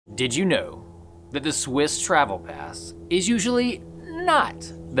Did you know that the Swiss Travel Pass is usually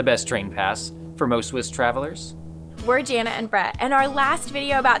not the best train pass for most Swiss travelers? We're Jana and Brett, and our last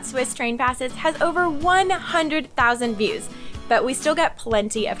video about Swiss train passes has over 100,000 views, but we still get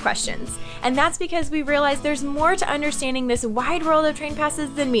plenty of questions. And that's because we realized there's more to understanding this wide world of train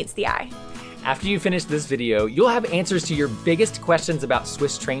passes than meets the eye. After you finish this video, you'll have answers to your biggest questions about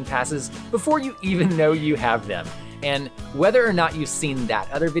Swiss train passes before you even know you have them. And whether or not you've seen that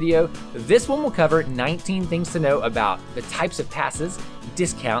other video, this one will cover 19 things to know about the types of passes,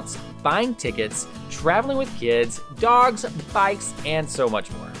 discounts, buying tickets, traveling with kids, dogs, bikes, and so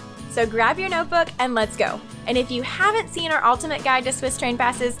much more. So grab your notebook and let's go. And if you haven't seen our ultimate guide to Swiss train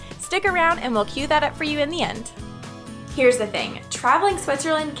passes, stick around and we'll cue that up for you in the end. Here's the thing, traveling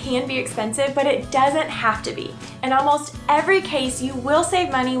Switzerland can be expensive, but it doesn't have to be. In almost every case, you will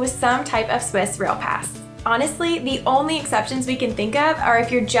save money with some type of Swiss rail pass. Honestly, the only exceptions we can think of are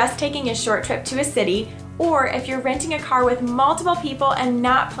if you're just taking a short trip to a city, or if you're renting a car with multiple people and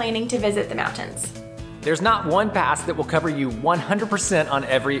not planning to visit the mountains. There's not one pass that will cover you 100% on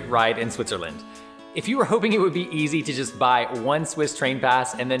every ride in Switzerland. If you were hoping it would be easy to just buy one Swiss train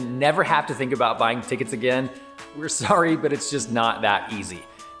pass and then never have to think about buying tickets again, we're sorry, but it's just not that easy.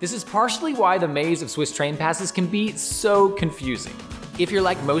 This is partially why the maze of Swiss train passes can be so confusing. If you're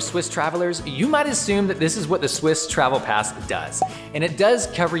like most Swiss travelers, you might assume that this is what the Swiss Travel Pass does, and it does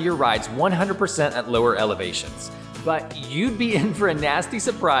cover your rides 100% at lower elevations. But you'd be in for a nasty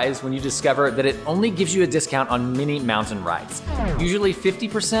surprise when you discover that it only gives you a discount on many mountain rides. Usually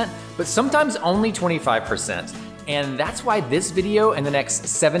 50%, but sometimes only 25%. And that's why this video and the next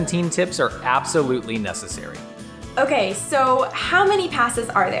 17 tips are absolutely necessary. Okay, so how many passes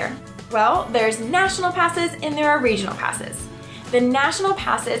are there? Well, there's national passes and there are regional passes. The national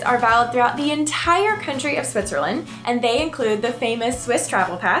passes are valid throughout the entire country of Switzerland, and they include the famous Swiss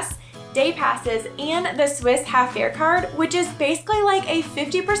Travel Pass, day passes, and the Swiss Half Fare Card, which is basically like a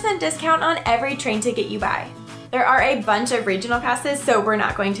 50% discount on every train ticket you buy. There are a bunch of regional passes, so we're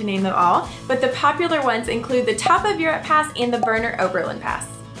not going to name them all, but the popular ones include the Top of Europe Pass and the Berner Oberland Pass.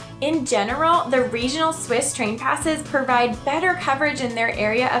 In general, the regional Swiss train passes provide better coverage in their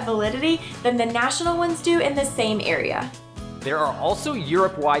area of validity than the national ones do in the same area. There are also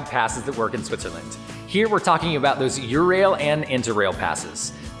Europe-wide passes that work in Switzerland. Here we're talking about those Eurail and Interrail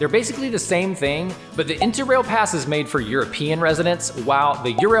passes. They're basically the same thing, but the Interrail pass is made for European residents, while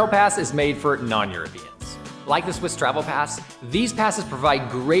the Eurail pass is made for non-Europeans. Like the Swiss Travel Pass, these passes provide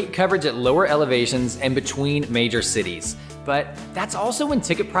great coverage at lower elevations and between major cities. But that's also when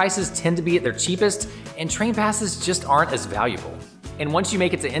ticket prices tend to be at their cheapest and train passes just aren't as valuable. And once you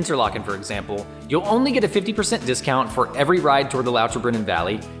make it to Interlaken, for example, you'll only get a 50% discount for every ride toward the Lauterbrunnen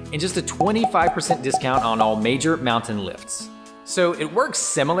Valley and just a 25% discount on all major mountain lifts. So it works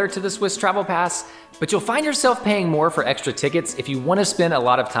similar to the Swiss Travel Pass, but you'll find yourself paying more for extra tickets if you want to spend a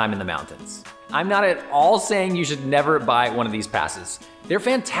lot of time in the mountains. I'm not at all saying you should never buy one of these passes. They're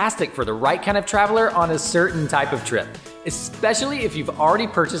fantastic for the right kind of traveler on a certain type of trip, especially if you've already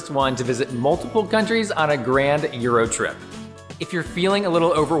purchased one to visit multiple countries on a grand Euro trip. If you're feeling a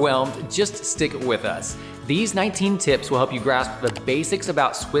little overwhelmed, just stick with us. These 19 tips will help you grasp the basics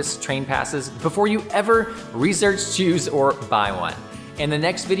about Swiss train passes before you ever research, choose, or buy one. In the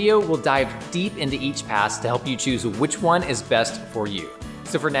next video, we'll dive deep into each pass to help you choose which one is best for you.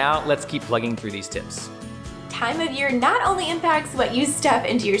 So for now, let's keep plugging through these tips. Time of year not only impacts what you stuff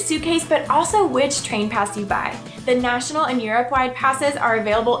into your suitcase, but also which train pass you buy. The national and Europe-wide passes are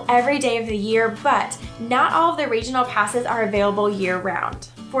available every day of the year, but not all of the regional passes are available year-round.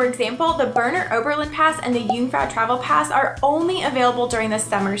 For example, the Berner Oberland Pass and the Jungfrau Travel Pass are only available during the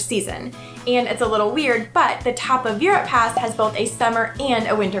summer season. And it's a little weird, but the Top of Europe Pass has both a summer and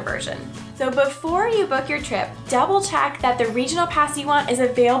a winter version. So before you book your trip, double check that the regional pass you want is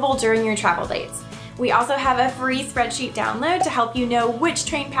available during your travel dates. We also have a free spreadsheet download to help you know which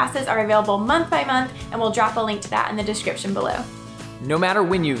train passes are available month by month, and we'll drop a link to that in the description below. No matter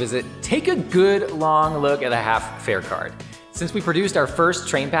when you visit, take a good long look at a half fare card. Since we produced our first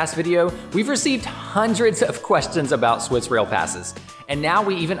train pass video, we've received hundreds of questions about Swiss rail passes. And now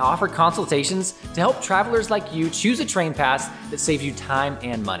we even offer consultations to help travelers like you choose a train pass that saves you time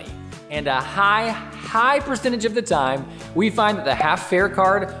and money. And a high percentage of the time, we find that the half fare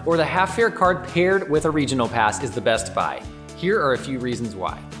card or the half fare card paired with a regional pass is the best buy. Here are a few reasons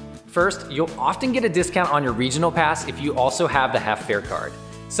why. First, you'll often get a discount on your regional pass if you also have the half fare card.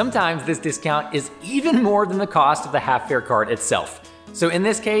 Sometimes this discount is even more than the cost of the half fare card itself. So in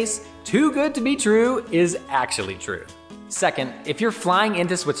this case, too good to be true is actually true. Second, if you're flying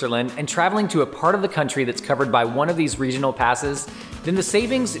into Switzerland and traveling to a part of the country that's covered by one of these regional passes, then the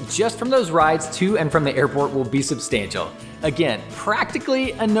savings just from those rides to and from the airport will be substantial. Again,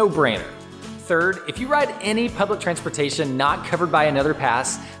 practically a no-brainer. Third, if you ride any public transportation not covered by another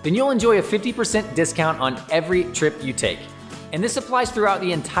pass, then you'll enjoy a 50% discount on every trip you take. And this applies throughout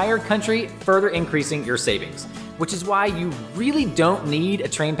the entire country, further increasing your savings, which is why you really don't need a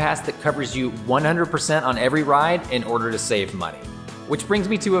train pass that covers you 100% on every ride in order to save money. Which brings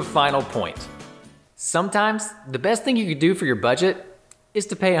me to a final point. Sometimes, the best thing you could do for your budget is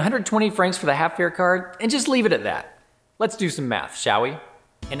to pay 120 francs for the half fare card and just leave it at that. Let's do some math, shall we?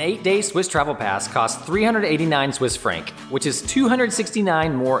 An 8-day Swiss travel pass costs 389 Swiss franc, which is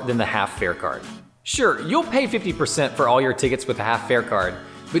 269 more than the half fare card. Sure, you'll pay 50% for all your tickets with a half fare card,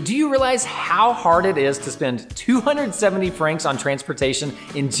 but do you realize how hard it is to spend 270 francs on transportation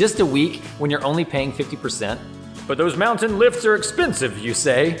in just a week when you're only paying 50%? But those mountain lifts are expensive, you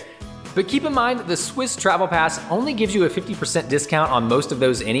say. But keep in mind that the Swiss Travel Pass only gives you a 50% discount on most of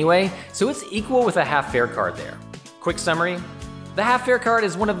those anyway, so it's equal with a half fare card there. Quick summary, the half fare card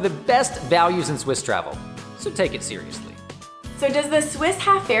is one of the best values in Swiss travel, so take it seriously. So does the Swiss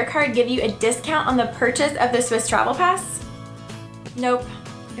half fare card give you a discount on the purchase of the Swiss Travel Pass? Nope,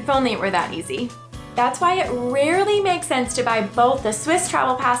 if only it were that easy. That's why it rarely makes sense to buy both the Swiss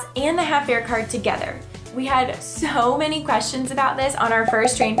Travel Pass and the half fare card together. We had so many questions about this on our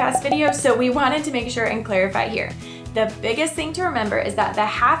first Train Pass video, so we wanted to make sure and clarify here. The biggest thing to remember is that the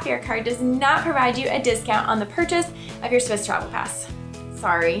half fare card does not provide you a discount on the purchase of your Swiss Travel Pass.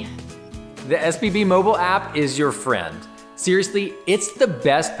 Sorry. The SBB Mobile App is your friend. Seriously, it's the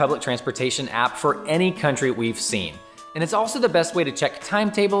best public transportation app for any country we've seen. And it's also the best way to check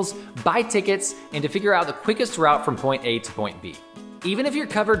timetables, buy tickets, and to figure out the quickest route from point A to point B. Even if you're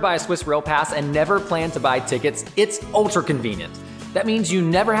covered by a Swiss Rail Pass and never plan to buy tickets, it's ultra convenient. That means you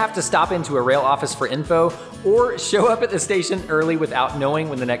never have to stop into a rail office for info or show up at the station early without knowing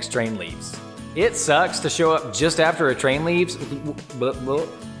when the next train leaves. It sucks to show up just after a train leaves.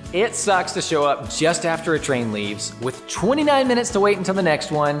 It sucks to show up just after a train leaves with 29 minutes to wait until the next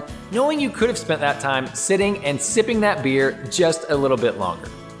one, knowing you could have spent that time sitting and sipping that beer just a little bit longer.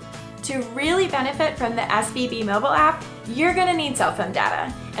 To really benefit from the SBB mobile app, you're gonna need cell phone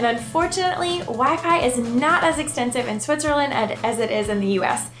data. And unfortunately, Wi-Fi is not as extensive in Switzerland as it is in the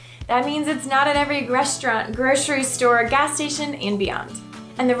US. That means it's not at every restaurant, grocery store, gas station, and beyond.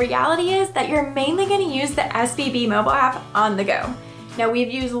 And the reality is that you're mainly gonna use the SBB mobile app on the go. Now,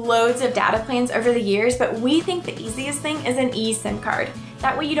 we've used loads of data plans over the years, but we think the easiest thing is an eSIM card.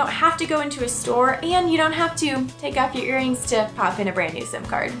 That way you don't have to go into a store and you don't have to take off your earrings to pop in a brand new SIM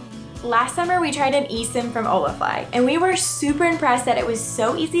card. Last summer, we tried an eSIM from Olafly, and we were super impressed that it was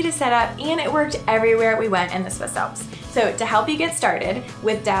so easy to set up and it worked everywhere we went in the Swiss Alps. So to help you get started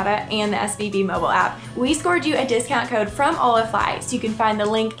with data and the SBB mobile app, we scored you a discount code from Olafly, so you can find the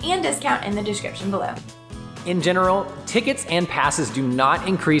link and discount in the description below. In general, tickets and passes do not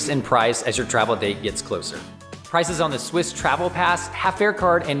increase in price as your travel date gets closer. Prices on the Swiss Travel Pass, half fare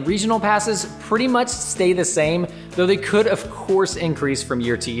card, and regional passes pretty much stay the same, though they could of course increase from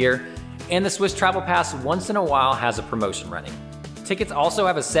year to year. And the Swiss Travel Pass once in a while has a promotion running. Tickets also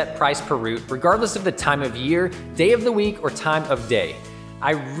have a set price per route, regardless of the time of year, day of the week, or time of day.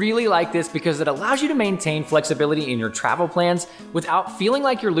 I really like this because it allows you to maintain flexibility in your travel plans without feeling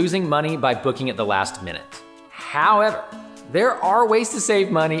like you're losing money by booking at the last minute. However, there are ways to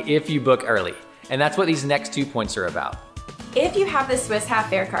save money if you book early, and that's what these next 2 points are about. If you have the Swiss half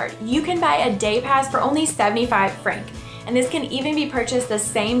fare card, you can buy a day pass for only 75 franc, and this can even be purchased the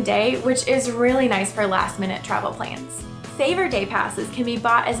same day, which is really nice for last minute travel plans. Saver day passes can be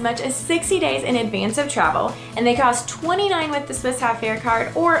bought as much as 60 days in advance of travel, and they cost 29 with the Swiss half fare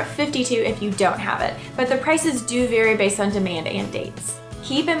card or 52 if you don't have it, but the prices do vary based on demand and dates.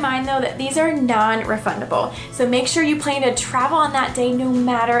 Keep in mind though that these are non-refundable, so make sure you plan to travel on that day no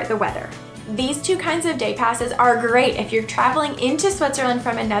matter the weather. These two kinds of day passes are great if you're traveling into Switzerland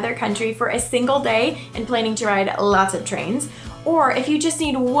from another country for a single day and planning to ride lots of trains, or if you just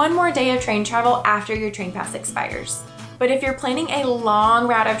need one more day of train travel after your train pass expires. But if you're planning a long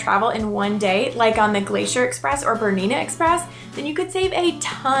route of travel in one day, like on the Glacier Express or Bernina Express, then you could save a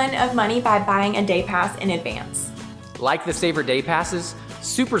ton of money by buying a day pass in advance. Like the Saver Day Passes,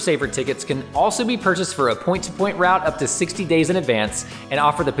 Super Saver tickets can also be purchased for a point-to-point route up to 60 days in advance and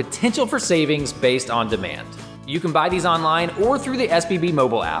offer the potential for savings based on demand. You can buy these online or through the SBB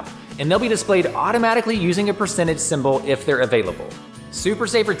mobile app, and they'll be displayed automatically using a percentage symbol if they're available. Super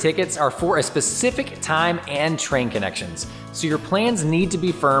Saver tickets are for a specific time and train connections, so your plans need to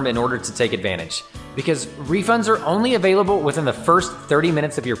be firm in order to take advantage, because refunds are only available within the first 30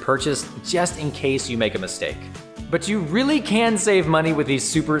 minutes of your purchase just in case you make a mistake. But you really can save money with these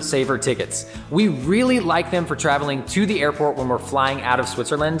Super Saver tickets. We really like them for traveling to the airport when we're flying out of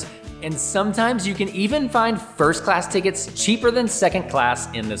Switzerland, and sometimes you can even find first class tickets cheaper than second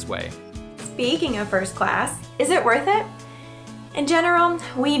class in this way. Speaking of first class, is it worth it? In general,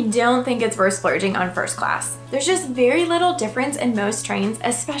 we don't think it's worth splurging on first class. There's just very little difference in most trains,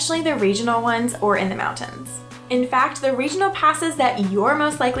 especially the regional ones or in the mountains. In fact, the regional passes that you're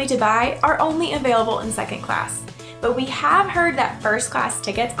most likely to buy are only available in second class. But we have heard that first class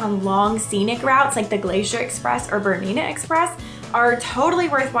tickets on long scenic routes like the Glacier Express or Bernina Express are totally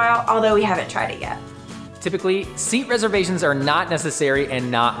worthwhile, although we haven't tried it yet. Typically, seat reservations are not necessary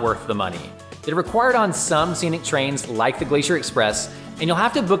and not worth the money. They're required on some scenic trains like the Glacier Express, and you'll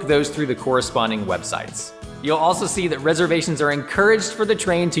have to book those through the corresponding websites. You'll also see that reservations are encouraged for the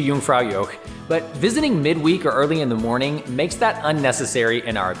train to Jungfraujoch, but visiting midweek or early in the morning makes that unnecessary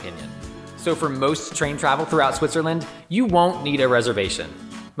in our opinion. So for most train travel throughout Switzerland, you won't need a reservation.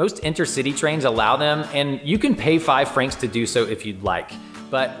 Most intercity trains allow them, and you can pay 5 francs to do so if you'd like.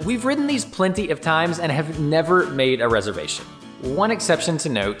 But we've ridden these plenty of times and have never made a reservation. One exception to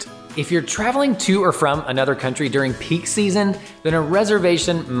note, if you're traveling to or from another country during peak season, then a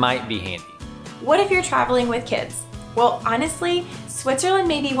reservation might be handy. What if you're traveling with kids? Well, honestly, Switzerland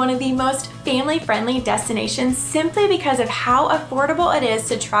may be one of the most family-friendly destinations simply because of how affordable it is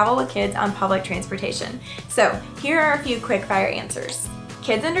to travel with kids on public transportation. So here are a few quick-fire answers.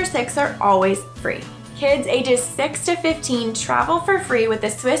 Kids under 6 are always free. Kids ages 6 to 15 travel for free with the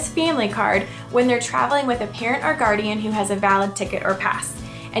Swiss Family Card when they're traveling with a parent or guardian who has a valid ticket or pass.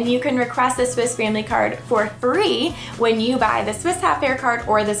 And you can request the Swiss Family Card for free when you buy the Swiss Half Fare Card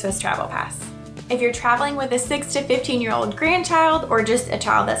or the Swiss Travel Pass. If you're traveling with a 6 to 15-year-old grandchild or just a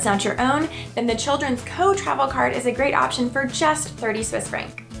child that's not your own, then the Children's Co-Travel Card is a great option for just 30 Swiss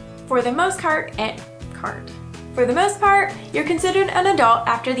franc. For the most part, you're considered an adult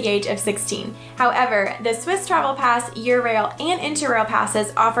after the age of 16. However, the Swiss Travel Pass, Eurail, and Interrail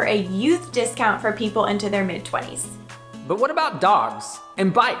passes offer a youth discount for people into their mid-20s. But what about dogs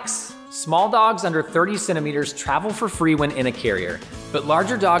and bikes? Small dogs under 30 centimeters travel for free when in a carrier, but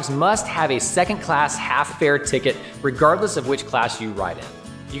larger dogs must have a second-class half-fare ticket regardless of which class you ride in.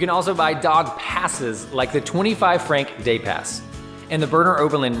 You can also buy dog passes like the 25 franc day pass. And the Berner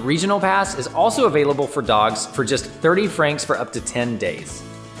Oberland Regional Pass is also available for dogs for just 30 francs for up to 10 days.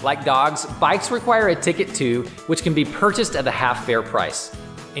 Like dogs, bikes require a ticket too, which can be purchased at the half-fare price.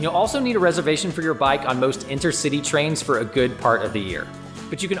 And you'll also need a reservation for your bike on most intercity trains for a good part of the year.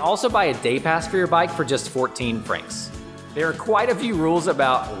 But you can also buy a day pass for your bike for just 14 francs. There are quite a few rules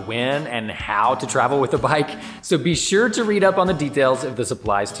about when and how to travel with a bike, so be sure to read up on the details if this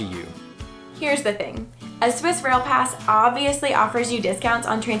applies to you. Here's the thing. A Swiss Rail Pass obviously offers you discounts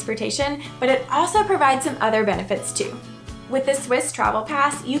on transportation, but it also provides some other benefits too. With the Swiss Travel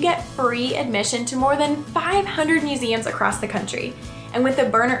Pass, you get free admission to more than 500 museums across the country. And with the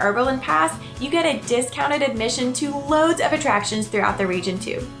Berner Oberland Pass, you get a discounted admission to loads of attractions throughout the region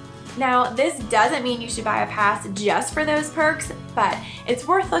too. Now, this doesn't mean you should buy a pass just for those perks, but it's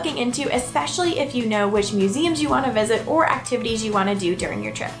worth looking into, especially if you know which museums you want to visit or activities you want to do during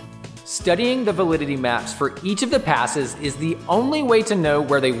your trip. Studying the validity maps for each of the passes is the only way to know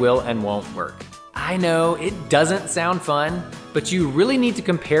where they will and won't work. I know it doesn't sound fun, but you really need to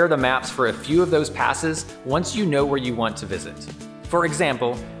compare the maps for a few of those passes once you know where you want to visit. For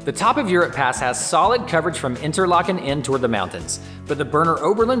example, the Top of Europe Pass has solid coverage from Interlaken in toward the mountains, but the Berner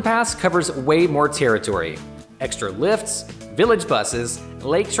Oberland Pass covers way more territory. Extra lifts, village buses,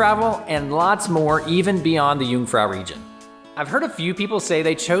 lake travel, and lots more even beyond the Jungfrau region. I've heard a few people say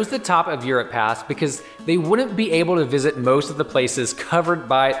they chose the Top of Europe Pass because they wouldn't be able to visit most of the places covered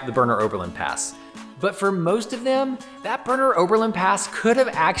by the Berner Oberland Pass. But for most of them, that Berner Oberland Pass could have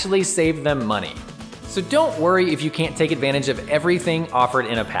actually saved them money. So don't worry if you can't take advantage of everything offered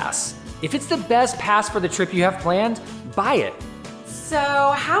in a pass. If it's the best pass for the trip you have planned, buy it. So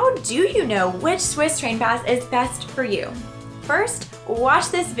how do you know which Swiss train pass is best for you? First, watch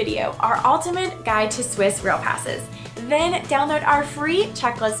this video, our ultimate guide to Swiss rail passes. Then download our free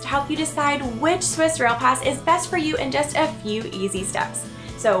checklist to help you decide which Swiss rail pass is best for you in just a few easy steps.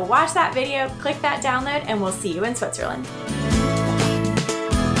 So watch that video, click that download, and we'll see you in Switzerland.